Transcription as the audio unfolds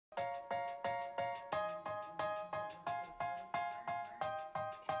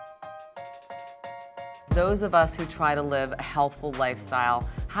Those of us who try to live a healthful lifestyle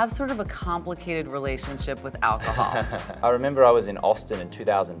have sort of a complicated relationship with alcohol. I remember I was in Austin in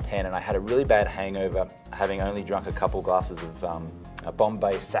 2010 and I had a really bad hangover, having only drunk a couple glasses of a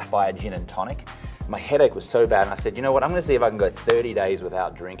Bombay Sapphire gin and tonic. My headache was so bad and I said, you know what, I'm gonna see if I can go 30 days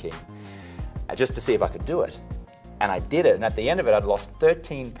without drinking, just to see if I could do it. And I did it, and at the end of it, I'd lost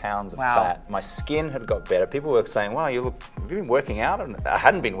 13 pounds of fat. My skin had got better. People were saying, wow, have you been working out? And I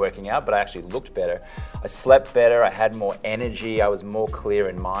hadn't been working out, but I actually looked better. I slept better, I had more energy, I was more clear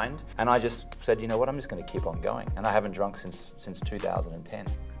in mind. And I just said, you know what, I'm just gonna keep on going. And I haven't drunk since 2010.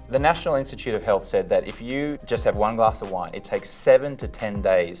 The National Institute of Health said that if you just have one glass of wine, it takes 7 to 10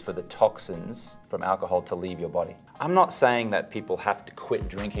 days for the toxins from alcohol to leave your body. I'm not saying that people have to quit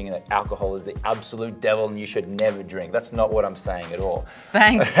drinking and that alcohol is the absolute devil and you should never drink. That's not what I'm saying at all.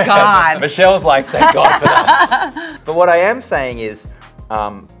 Thank God. Michelle's like, thank God for that. But what I am saying is,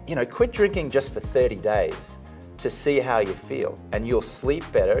 you know, quit drinking just for 30 days. To see how you feel, and you'll sleep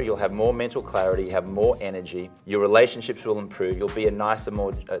better, you'll have more mental clarity, you have more energy, your relationships will improve, you'll be a nicer,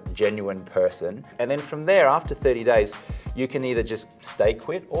 more genuine person. And then from there, after 30 days, you can either just stay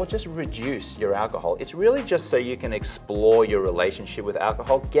quit or just reduce your alcohol. It's really just so you can explore your relationship with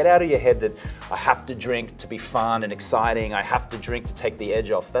alcohol. Get out of your head that I have to drink to be fun and exciting, I have to drink to take the edge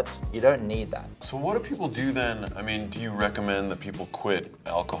off. You don't need that. So what do people do then? I mean, do you recommend that people quit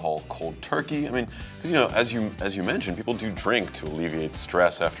alcohol cold turkey? I mean, you know, as you mentioned, people do drink to alleviate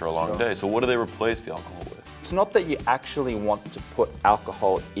stress after a long day. So what do they replace the alcohol with? It's not that you actually want to put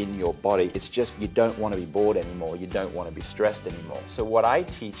alcohol in your body, it's just you don't want to be bored anymore, you don't want to be stressed anymore. So what I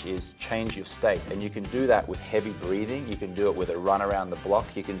teach is change your state, and you can do that with heavy breathing, you can do it with a run around the block,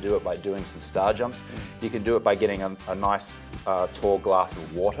 you can do it by doing some star jumps, you can do it by getting a nice tall glass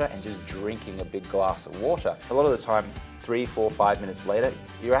of water and just drinking a big glass of water. A lot of the time, 3, 4, 5 minutes later,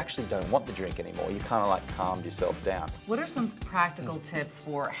 you actually don't want the drink anymore. You kind of like calmed yourself down. What are some practical tips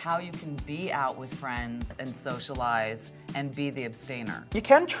for how you can be out with friends and socialize and be the abstainer? You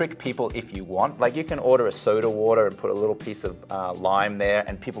can trick people if you want. Like you can order a soda water and put a little piece of lime there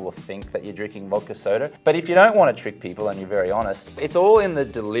and people will think that you're drinking vodka soda. But if you don't want to trick people and you're very honest, it's all in the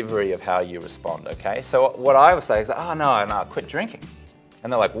delivery of how you respond, okay? So what I would say is, oh no, quit drinking.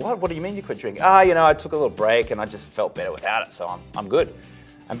 And they're like, what? What do you mean you quit drinking? You know, I took a little break and I just felt better without it, so I'm good.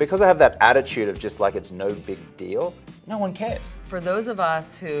 And because I have that attitude of just like it's no big deal, no one cares. For those of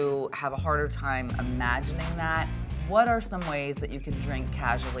us who have a harder time imagining that, what are some ways that you can drink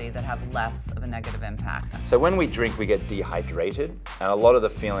casually that have less of a negative impact? So when we drink, we get dehydrated, and a lot of the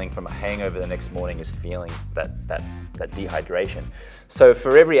feeling from a hangover the next morning is feeling that dehydration. So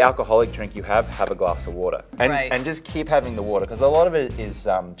for every alcoholic drink you have a glass of water. And just keep having the water, because a lot of it is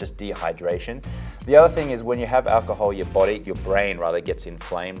just dehydration. The other thing is when you have alcohol, your brain rather gets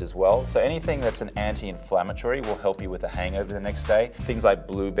inflamed as well. So anything that's an anti-inflammatory will help you with a hangover the next day. Things like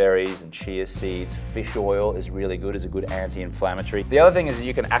blueberries and chia seeds, fish oil is really good, is a good anti-inflammatory. The other thing is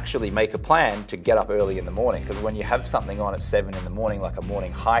you can actually make a plan to get up early in the morning, because when you have something on at 7 in the morning, like a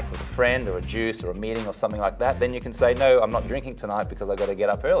morning hike with a friend or a juice or a meeting or something like that, then you can say, no, I'm not drinking tonight because I've got to get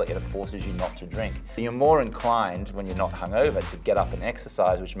up early, and it forces you not to drink. You're more inclined when you're not hungover to get up and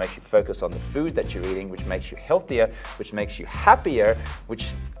exercise, which makes you focus on the food that you're eating, which makes you healthier, which makes you happier,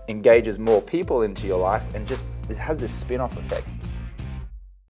 which engages more people into your life, and just it has this spin-off effect.